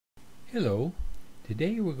Hello,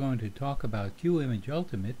 today we're going to talk about Qimage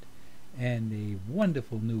Ultimate and a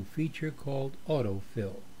wonderful new feature called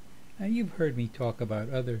autofill. Now you've heard me talk about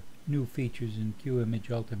other new features in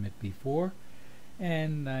Qimage Ultimate before,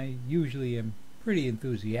 and I usually am pretty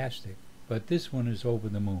enthusiastic, but this one is over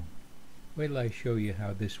the moon. Wait till I show you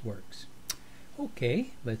how this works. Okay,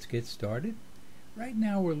 let's get started. Right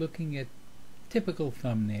now we're looking at typical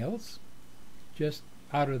thumbnails, just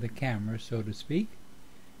out of the camera so to speak.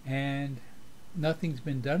 And nothing's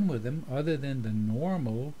been done with them other than the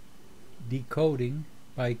normal decoding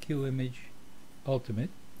by Qimage Ultimate.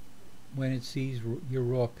 When it sees your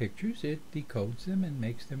raw pictures, it decodes them and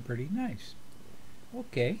makes them pretty nice.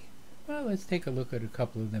 Okay, well, let's take a look at a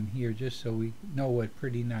couple of them here just so we know what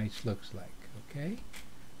pretty nice looks like. Okay,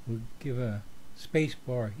 we'll give a space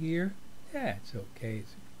bar here. Yeah, it's okay,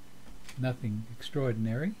 it's nothing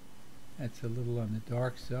extraordinary. That's a little on the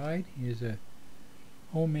dark side. Here's a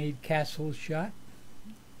homemade castle shot,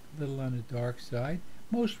 a little on the dark side.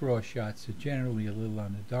 Most raw shots are generally a little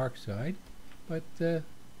on the dark side, but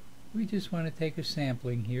we just want to take a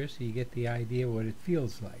sampling here so you get the idea what it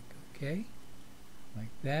feels like. Okay, like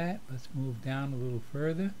that. Let's move down a little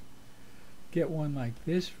further. Get one like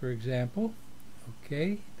this, for example.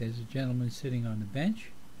 Okay, there's a gentleman sitting on the bench,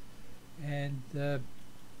 and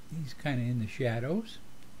he's kind of in the shadows.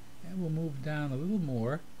 And we'll move down a little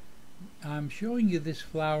more. I'm showing you this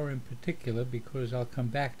flower in particular because I'll come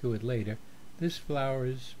back to it later. This flower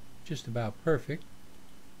is just about perfect,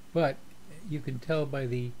 but you can tell by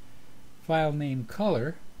the file name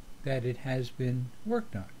color that it has been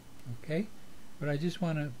worked on. Okay, but I just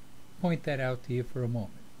want to point that out to you for a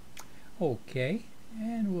moment. Okay,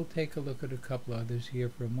 and we'll take a look at a couple others here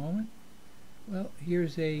for a moment. Well,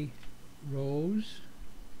 here's a rose.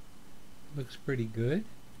 Looks pretty good,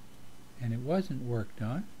 and it wasn't worked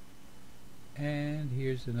on. And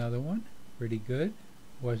here's another one, pretty good,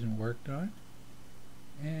 wasn't worked on.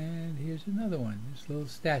 And here's another one, this little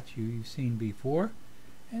statue you've seen before,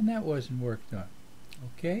 and that wasn't worked on.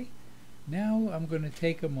 Okay, now I'm going to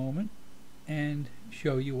take a moment and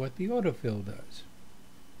show you what the autofill does.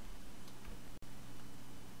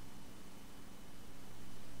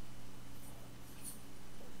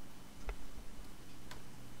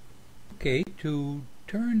 Okay, to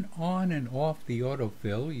turn on and off the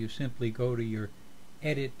autofill, you simply go to your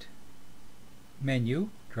Edit menu,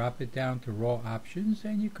 drop it down to Raw Options,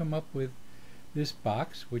 and you come up with this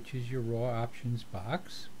box, which is your Raw Options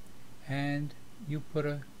box, and you put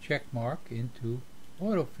a check mark into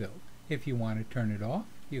autofill. If you want to turn it off,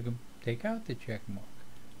 you can take out the check mark.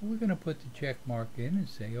 We're going to put the check mark in and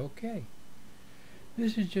say OK.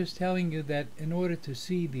 This is just telling you that in order to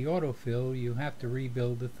see the autofill, you have to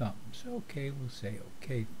rebuild the thumbs. Okay, we'll say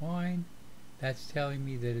OK, fine. That's telling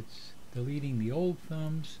me that it's deleting the old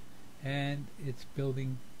thumbs and it's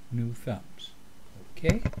building new thumbs.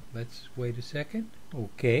 Okay, let's wait a second.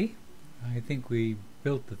 Okay, I think we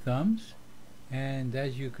built the thumbs, and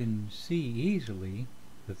as you can see easily,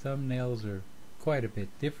 the thumbnails are quite a bit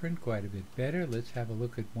different, quite a bit better. Let's have a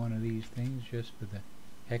look at one of these things just for the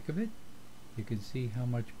heck of it. You can see how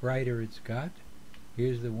much brighter it's got.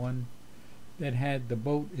 Here's the one that had the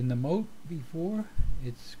boat in the moat before.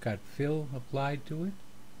 It's got fill applied to it.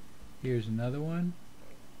 Here's another one.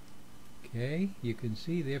 Okay, you can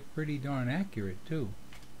see they're pretty darn accurate too.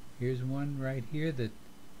 Here's one right here that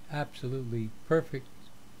absolutely perfect.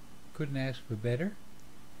 Couldn't ask for better.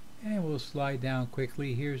 And we'll slide down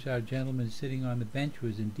quickly. Here's our gentleman sitting on the bench,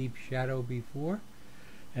 was in deep shadow before,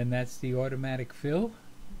 and that's the automatic fill,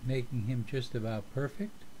 making him just about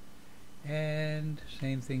perfect. And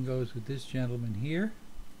same thing goes with this gentleman here,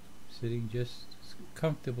 sitting just as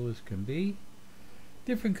comfortable as can be.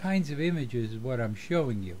 Different kinds of images is what I'm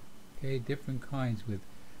showing you. Okay, different kinds with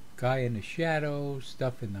guy in the shadow,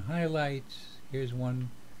 stuff in the highlights. Here's one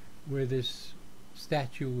where this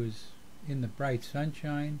statue was in the bright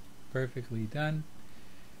sunshine, perfectly done.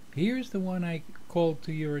 Here's the one I called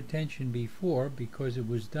to your attention before because it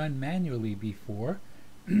was done manually before.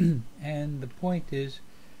 And the point is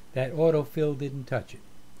that autofill didn't touch it.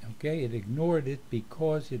 Okay, it ignored it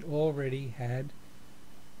because it already had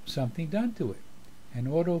something done to it. And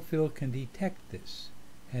autofill can detect this.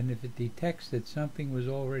 And if it detects that something was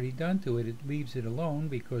already done to it, it leaves it alone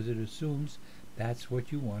because it assumes that's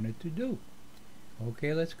what you want it to do.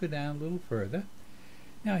 Okay, let's go down a little further.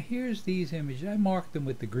 Now here's these images. I marked them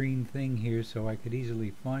with the green thing here so I could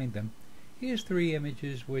easily find them. Here's three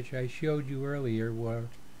images which I showed you earlier were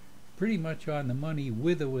pretty much on the money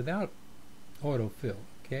with or without autofill.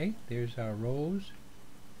 Okay, there's our rose,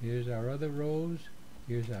 here's our other rose,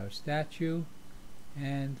 here's our statue,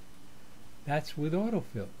 and that's with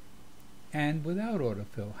autofill. and without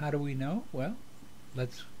autofill. How do we know? Well,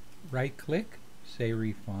 let's right click, say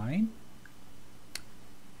refine,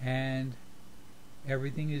 and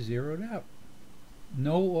everything is zeroed out.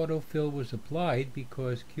 No autofill was applied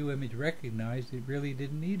because Qimage recognized it really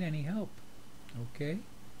didn't need any help. Okay,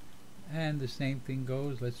 and the same thing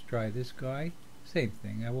goes. Let's try this guy. Same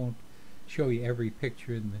thing. I won't show you every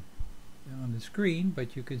picture on the screen,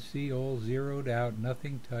 but you can see all zeroed out,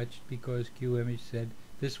 nothing touched, because Qimage said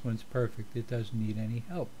this one's perfect, it doesn't need any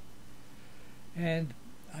help. And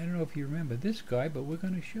I don't know if you remember this guy, but we're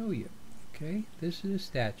going to show you. Okay, this is a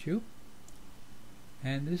statue,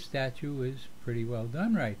 and this statue is pretty well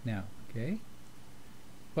done right now. Okay,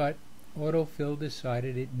 but autofill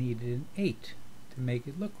decided it needed an 8 to make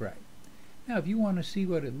it look right. Now if you want to see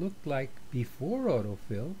what it looked like before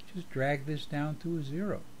autofill, just drag this down to a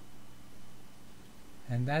 0.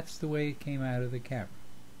 And that's the way it came out of the camera.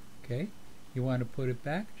 Okay, you want to put it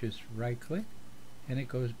back, just right click, and it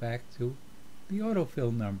goes back to the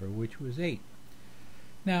autofill number, which was 8.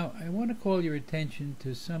 Now I want to call your attention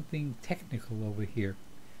to something technical over here.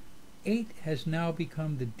 8 has now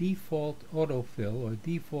become the default autofill or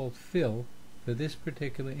default fill for this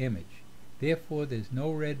particular image. Therefore there's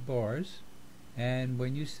no red bars, and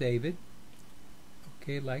when you save it,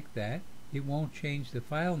 okay, like that, it won't change the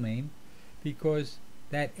file name because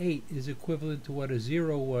that 8 is equivalent to what a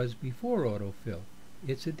 0 was before autofill.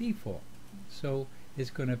 It's a default. So it's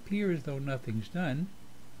going to appear as though nothing's done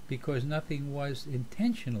because nothing was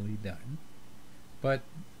intentionally done, but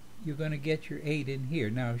you're going to get your 8 in here.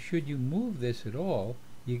 Now should you move this at all,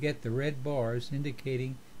 you get the red bars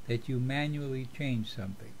indicating that you manually changed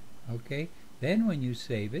something. Okay, then when you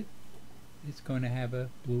save it, it's going to have a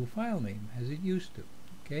blue file name as it used to.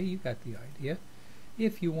 Okay, you got the idea.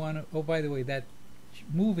 If you want to, oh by the way, that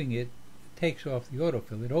moving it takes off the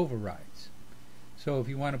autofill, it overrides. So if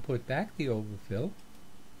you want to put back the autofill,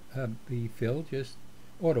 just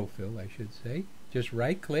autofill I should say, just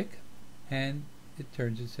right click and it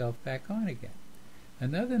turns itself back on again.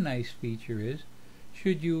 Another nice feature is,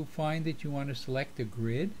 should you find that you want to select a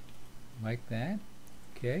grid like that,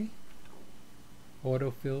 okay,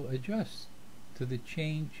 autofill adjusts to the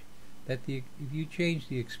change that if you change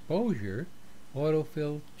the exposure,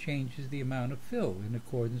 autofill changes the amount of fill in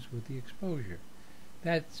accordance with the exposure.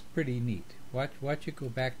 That's pretty neat. Watch it go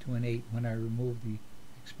back to an 8 when I remove the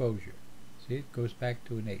exposure. See, it goes back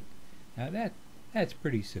to an 8. Now that's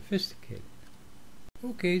pretty sophisticated.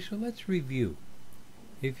 Okay, so let's review.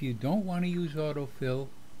 If you don't want to use autofill,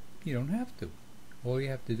 you don't have to. All you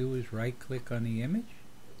have to do is right click on the image,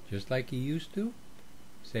 just like you used to.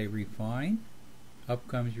 Say refine. Up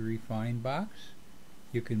comes your refine box.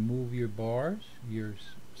 You can move your bars, your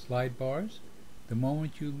slide bars. The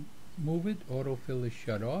moment you move it, autofill is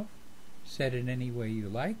shut off. Set it any way you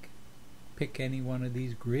like. Pick any one of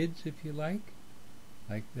these grids if you like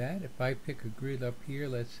that. If I pick a grid up here,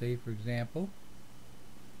 let's say for example,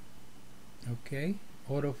 okay,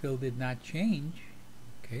 autofill did not change.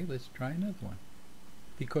 Okay, let's try another one.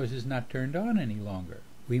 Because it's not turned on any longer.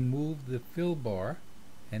 We moved the fill bar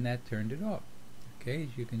and that turned it off. Okay,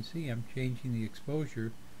 as you can see, I'm changing the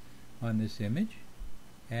exposure on this image,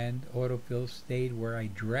 and autofill stayed where I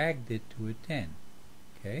dragged it to a 10.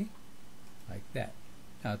 Okay, like that.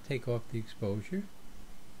 Now take off the exposure.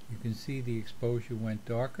 You can see the exposure went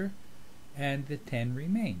darker, and the 10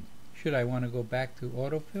 remained. Should I want to go back to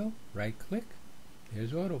autofill, right click,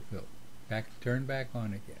 there's autofill. Turn back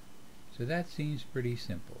on again. So that seems pretty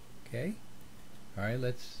simple. Okay, alright,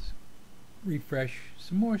 let's refresh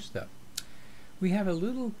some more stuff. We have a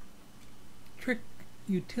little trick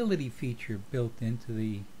utility feature built into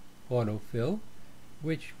the autofill,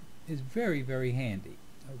 which is very, very handy.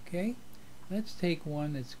 Okay, let's take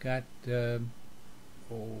one that's got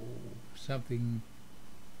something.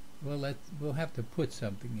 Well, we'll have to put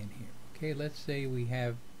something in here. Okay, let's say we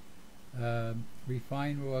have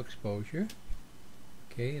refine raw exposure.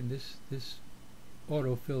 Okay, and this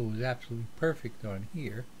autofill was absolutely perfect on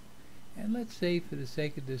here. And let's say, for the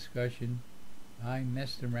sake of discussion, I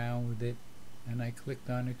messed around with it and I clicked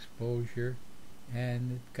on exposure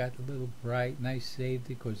and it got a little bright and I saved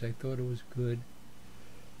it because I thought it was good,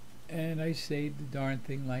 and I saved the darn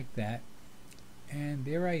thing like that, and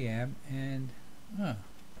there I am, and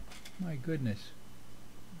my goodness,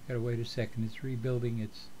 gotta wait a second, it's rebuilding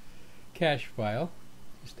its cache file.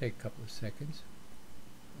 Just take a couple of seconds,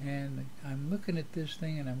 and I'm looking at this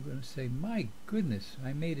thing and I'm going to say, my goodness,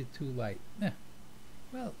 I made it too light.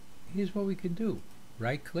 Well, here's what we can do.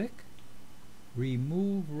 Right click,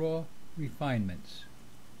 remove raw refinements.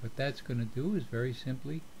 What that's going to do is very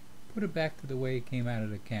simply put it back to the way it came out of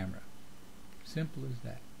the camera. Simple as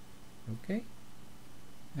that. Okay?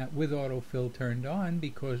 Now with autofill turned on,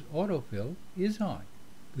 because autofill is on.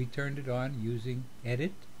 We turned it on using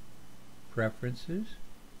Edit, Preferences,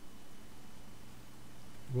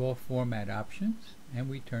 Raw Format Options, and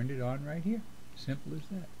we turned it on right here. Simple as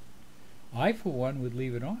that. I, for one, would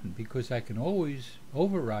leave it on because I can always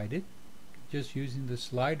override it just using the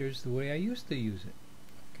sliders the way I used to use it.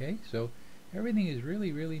 Okay, so everything is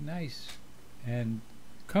really, really nice and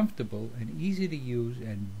comfortable and easy to use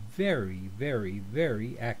and very, very,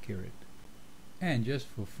 very accurate. And just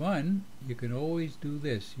for fun, you can always do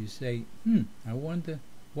this. You say, I wonder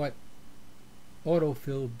what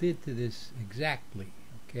autofill did to this exactly.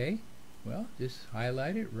 Okay, well, just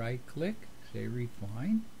highlight it, right click, say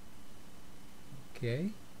refine.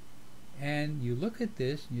 Okay, and you look at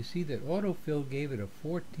this and you see that autofill gave it a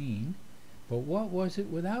 14, but what was it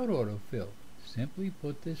without autofill? Simply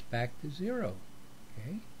put this back to 0.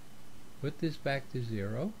 Okay, put this back to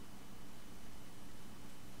 0,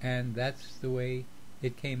 and that's the way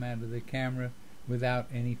it came out of the camera without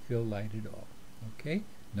any fill light at all. Okay,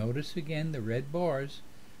 notice again the red bars,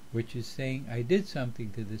 which is saying I did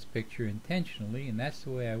something to this picture intentionally, and that's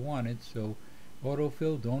the way I want it. So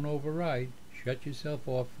autofill, don't override, shut yourself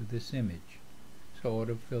off for this image. So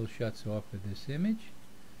autofill shuts off for this image.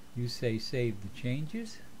 You say save the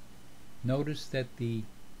changes. Notice that the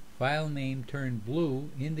file name turned blue,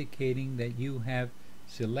 indicating that you have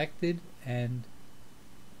selected and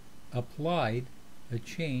applied a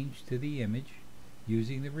change to the image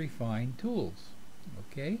using the refine tools.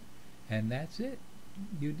 Okay, and that's it.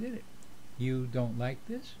 You did it. You don't like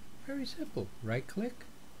this? Very simple. Right click.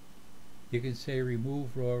 You can say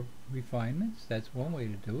remove raw refinements. That's one way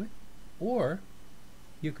to do it. Or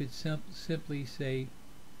you could simply say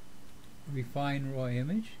refine raw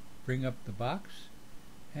image, bring up the box,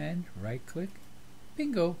 and right click.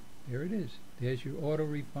 Bingo! There it is. There's your auto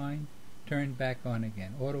refine turned back on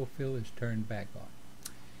again. Autofill is turned back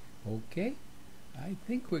on. Okay, I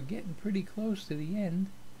think we're getting pretty close to the end.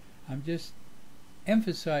 I'm just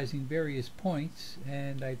emphasizing various points,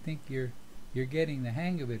 and I think you're getting the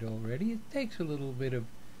hang of it already. It takes a little bit of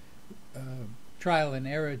trial and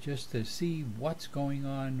error just to see what's going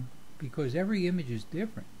on, because every image is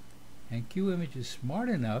different, and Qimage is smart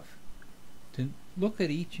enough to look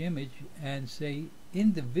at each image and say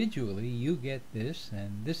individually you get this,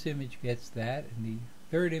 and this image gets that, and the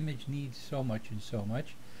third image needs so much and so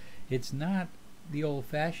much. It's not the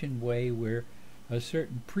old-fashioned way where a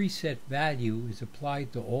certain preset value is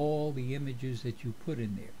applied to all the images that you put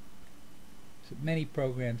in there. So many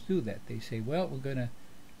programs do that. They say, well, we're going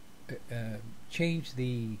to change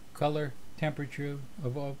the color temperature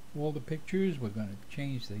of all the pictures, we're going to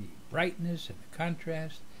change the brightness and the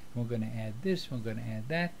contrast, and we're going to add this, we're going to add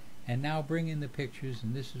that, and now bring in the pictures,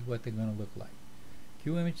 and this is what they're going to look like.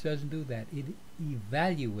 Qimage doesn't do that. It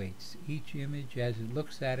evaluates each image as it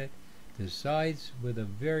looks at it, decides with a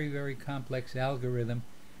very, very complex algorithm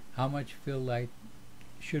how much fill light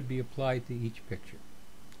should be applied to each picture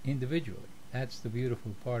individually. That's the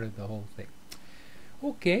beautiful part of the whole thing.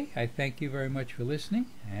 Okay, I thank you very much for listening,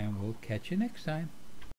 and we'll catch you next time.